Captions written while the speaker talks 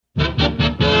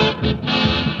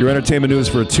Your entertainment news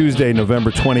for Tuesday, November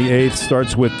 28th,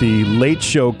 starts with The Late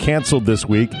Show canceled this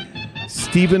week.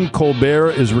 Stephen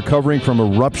Colbert is recovering from a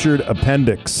ruptured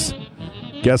appendix.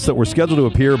 Guests that were scheduled to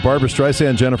appear: Barbara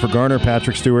Streisand, Jennifer Garner,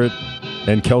 Patrick Stewart,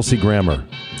 and Kelsey Grammer.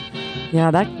 Yeah,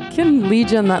 that can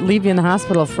leave you in the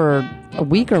hospital for a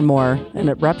week or more, and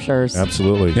it ruptures.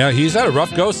 Absolutely. Yeah, he's had a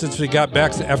rough go since we got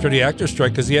back after the actor's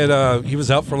strike because he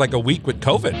was out for like a week with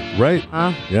COVID. Right.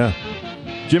 Yeah.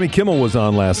 Jimmy Kimmel was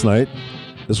on last night.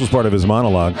 This was part of his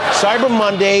monologue. Cyber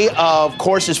Monday, of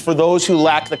course, is for those who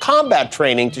lack the combat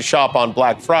training to shop on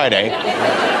Black Friday.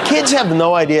 Kids have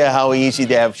no idea how easy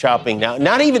they have shopping now.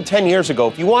 Not even 10 years ago,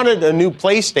 if you wanted a new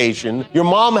PlayStation, your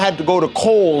mom had to go to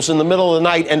Kohl's in the middle of the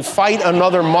night and fight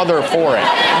another mother for it.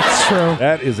 That's true.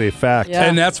 That is a fact. Yeah.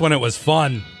 And that's when it was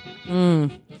fun.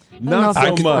 Not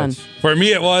so much. For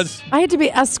me, it was. I had to be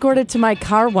escorted to my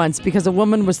car once because a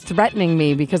woman was threatening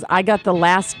me because I got the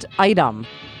last item.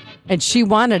 And she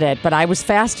wanted it, but I was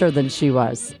faster than she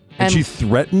was. And she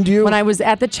threatened you? When I was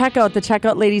at the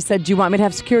checkout lady said, "Do you want me to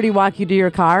have security walk you to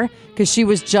your car?" Because she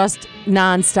was just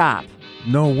nonstop.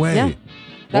 No way. Yeah.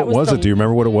 What was it? Do you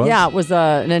remember what it was? Yeah, it was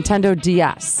a Nintendo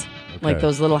DS. Okay. Like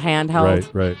those little handheld.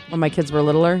 Right. When my kids were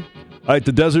littler. All right,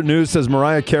 the Desert News says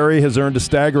Mariah Carey has earned a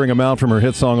staggering amount from her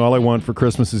hit song All I Want for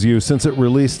Christmas Is You. Since it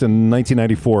released in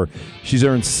 1994, she's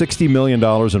earned $60 million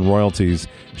in royalties.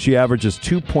 She averages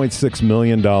 $2.6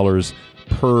 million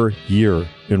per year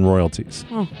in royalties.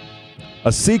 Oh.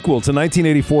 A sequel to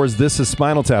 1984's This Is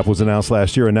Spinal Tap was announced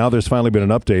last year, and now there's finally been an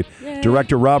update. Yay.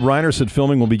 Director Rob Reiner said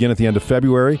filming will begin at the end of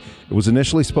February. It was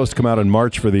initially supposed to come out in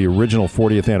March for the original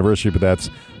 40th anniversary, but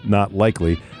that's not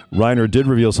likely. Reiner did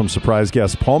reveal some surprise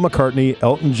guests: Paul McCartney,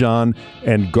 Elton John,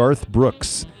 and Garth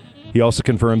Brooks. He also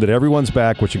confirmed that everyone's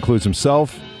back, which includes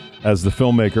himself as the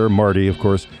filmmaker, Marty, of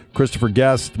course, Christopher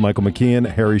Guest, Michael McKean,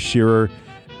 Harry Shearer,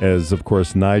 as, of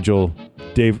course, Nigel,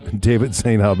 David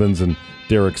St. Hubbins, and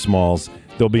Derek Smalls.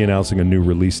 They'll be announcing a new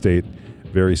release date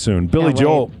very soon. Billy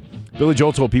Joel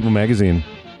told People magazine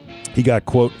he got,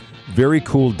 quote, very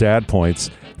cool dad points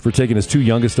for taking his two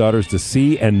youngest daughters to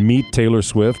see and meet Taylor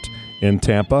Swift in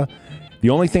Tampa. The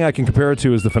only thing I can compare it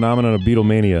to is the phenomenon of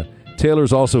Beatlemania.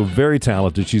 Taylor's also very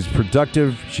talented. She's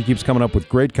productive. She keeps coming up with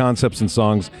great concepts and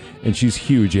songs, and she's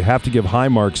huge. You have to give high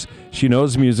marks. She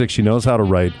knows music. She knows how to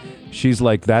write. She's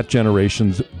like that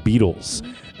generation's Beatles.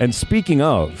 And speaking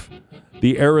of,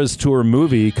 the Eras Tour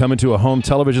movie coming to a home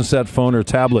television set, phone, or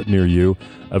tablet near you.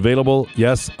 Available,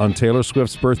 yes, on Taylor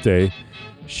Swift's birthday.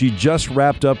 She just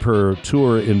wrapped up her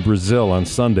tour in Brazil on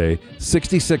Sunday.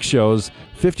 66 shows,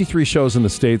 53 shows in the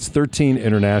States, 13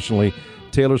 internationally.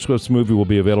 Taylor Swift's movie will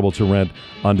be available to rent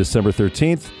on December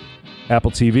 13th.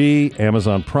 Apple TV,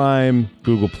 Amazon Prime,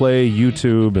 Google Play,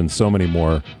 YouTube, and so many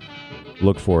more.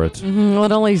 Look for it. Mm-hmm. Well,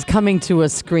 it only is coming to a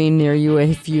screen near you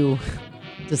if you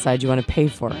decide you want to pay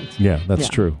for it. Yeah, that's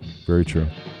true. Very true.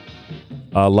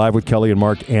 Live with Kelly and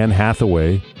Mark, Anne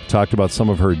Hathaway talked about some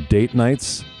of her date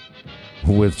nights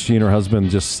with she and her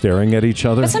husband just staring at each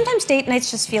other. But sometimes date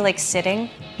nights just feel like sitting.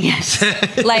 Yes.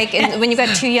 Like when you've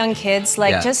got two young kids,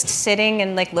 like just sitting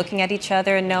and like looking at each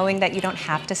other and knowing that you don't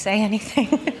have to say anything.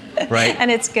 Right. And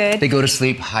it's good. They go to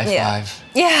sleep, high five.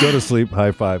 Yeah. Go to sleep,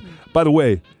 high five. By the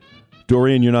way,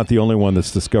 Dorian, you're not the only one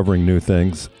that's discovering new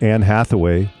things. Anne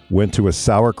Hathaway went to a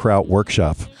sauerkraut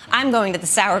workshop. I'm going to the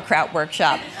sauerkraut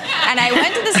workshop. And I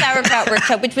went to the sauerkraut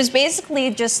workshop, which was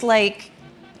basically just like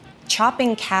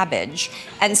chopping cabbage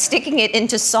and sticking it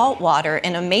into salt water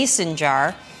in a mason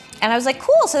jar. And I was like,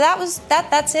 cool, so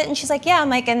that's it. And she's like, yeah. I'm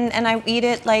like, and I eat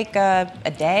it like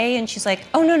a day. And she's like,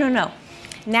 oh, no.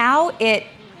 Now it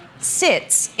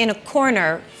sits in a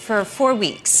corner for 4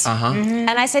 weeks. And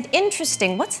I said,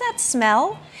 interesting, what's that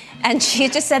smell? And she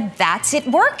just said, that's it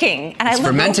working. And I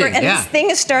look over and this thing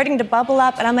is starting to bubble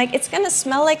up. And I'm like, it's going to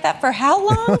smell like that for how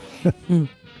long?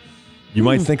 You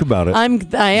might think about it. I am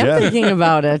thinking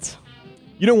about it.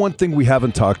 You know, one thing we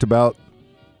haven't talked about?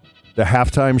 The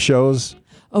halftime shows.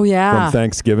 Oh, yeah. From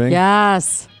Thanksgiving.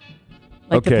 Yes.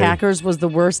 Like the Packers was the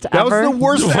worst ever. That was the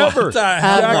worst ever. Jack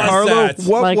Harlow,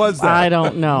 what was that? I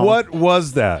don't know. What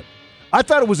was that? I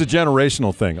thought it was a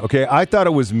generational thing. Okay, I thought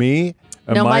it was me.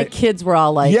 No, my kids were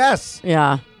all like... Yes.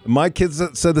 Yeah. My kids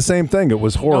said the same thing. It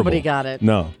was horrible. Nobody got it.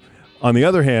 No. On the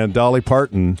other hand, Dolly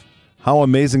Parton, how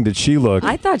amazing did she look?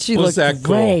 I thought she looked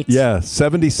great. Yeah,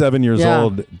 77 years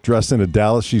old, dressed in a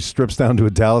Dallas. She strips down to a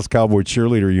Dallas Cowboy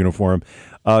cheerleader uniform.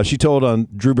 She told on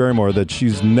Drew Barrymore that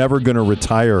she's never going to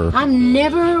retire. I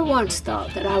never once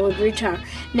thought that I would retire.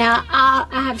 Now, I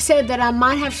have said that I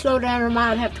might have to slow down or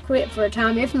might have to quit for a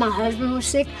time if my husband was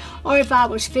sick or if I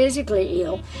was physically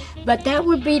ill. But that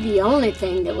would be the only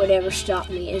thing that would ever stop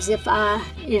me, is if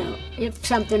if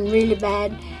something really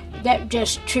bad that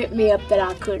just tripped me up that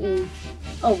I couldn't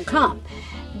overcome.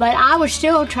 But I would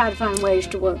still try to find ways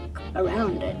to work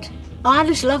around it. I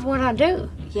just love what I do.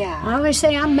 Yeah. I always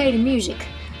say I'm made of music.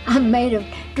 I'm made of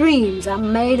dreams.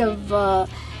 I'm made of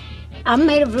love.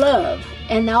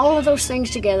 And all of those things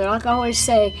together, like I always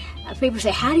say, people say,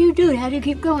 how do you do it? How do you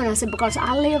keep going? I said, because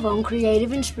I live on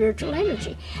creative and spiritual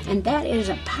energy. And that is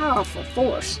a powerful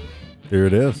force. Here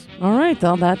it is. All right,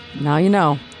 well, now you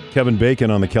know. Kevin Bacon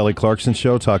on the Kelly Clarkson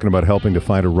Show talking about helping to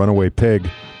find a runaway pig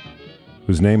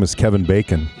whose name is Kevin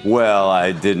Bacon. Well,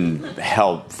 I didn't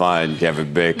help find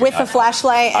Kevin Bacon. With a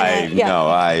flashlight? No,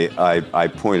 I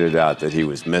pointed out that he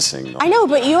was missing. I know,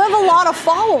 but you have a lot of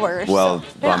followers. Well,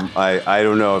 Yeah. I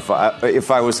don't know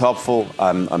if I was helpful.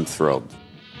 I'm thrilled.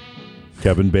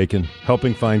 Kevin Bacon,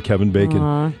 helping find Kevin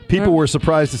Bacon. People were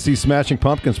surprised to see Smashing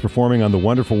Pumpkins performing on the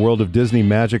Wonderful World of Disney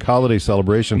Magic Holiday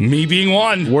Celebration. Me being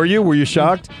one. Were you? Were you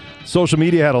shocked? Social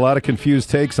media had a lot of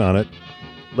confused takes on it.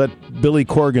 Let Billy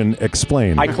Corgan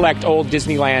explain. I collect old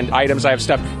Disneyland items. I have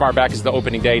stuff as far back as the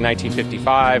opening day,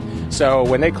 1955. So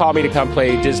when they call me to come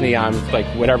play Disney, I'm like,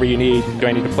 whatever you need. Do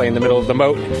I need to play in the middle of the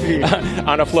moat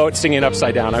on a float singing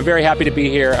Upside Down? I'm very happy to be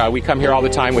here. We come here all the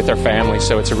time with our family,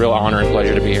 so it's a real honor and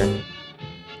pleasure to be here.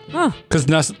 Because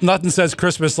nothing says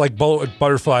Christmas like bullet with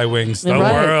butterfly wings. The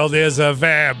Right. world is a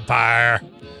vampire.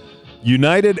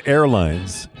 United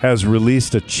Airlines has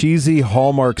released a cheesy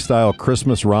Hallmark-style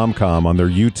Christmas rom-com on their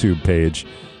YouTube page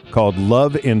called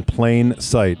Love in Plain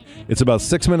Sight. It's about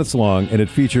 6 minutes long, and it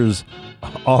features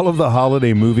all of the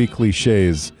holiday movie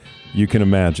cliches you can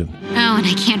imagine. Oh, and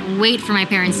I can't wait for my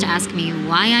parents to ask me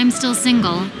why I'm still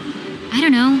single. I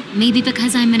don't know, maybe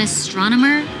because I'm an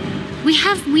astronomer? We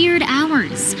have weird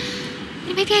hours.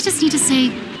 Maybe I just need to say,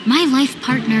 my life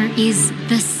partner is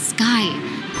the sky.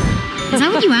 Is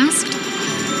that what you asked?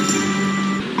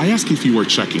 I asked if you were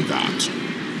checking that.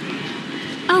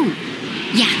 Oh,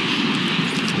 yeah.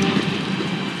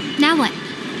 Now what?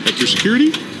 At your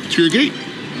security, to your gate.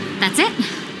 That's it?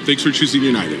 Thanks for choosing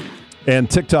United. And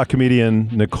TikTok comedian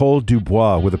Nicole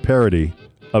Dubois with a parody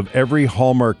of every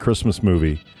Hallmark Christmas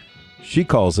movie. She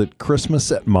calls it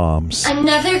Christmas at Mom's.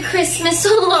 Another Christmas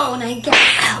alone, I guess.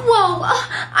 Whoa,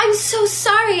 I'm so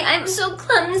sorry. I'm so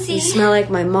clumsy. You smell like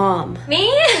my mom.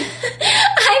 Me?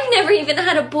 I've never even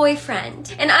had a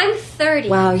boyfriend. And I'm 30.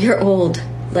 Wow, you're old.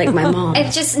 Like my mom.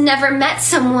 I've just never met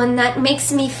someone that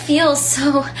makes me feel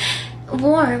so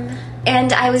warm.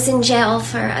 And I was in jail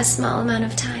for a small amount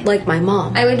of time. Like my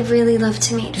mom. I would really love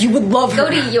to meet her. You would love her. Go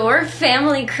to your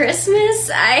family Christmas?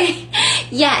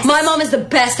 Yes. My mom is the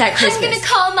best at Christmas. I'm gonna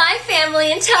call my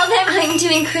family and tell them I'm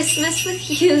doing Christmas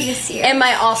with you this year. And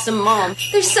my awesome mom.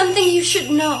 There's something you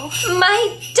should know.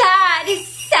 My dad is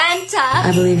Santa.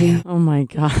 I believe you. Oh, my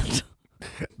God.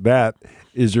 That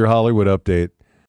is your Hollywood update.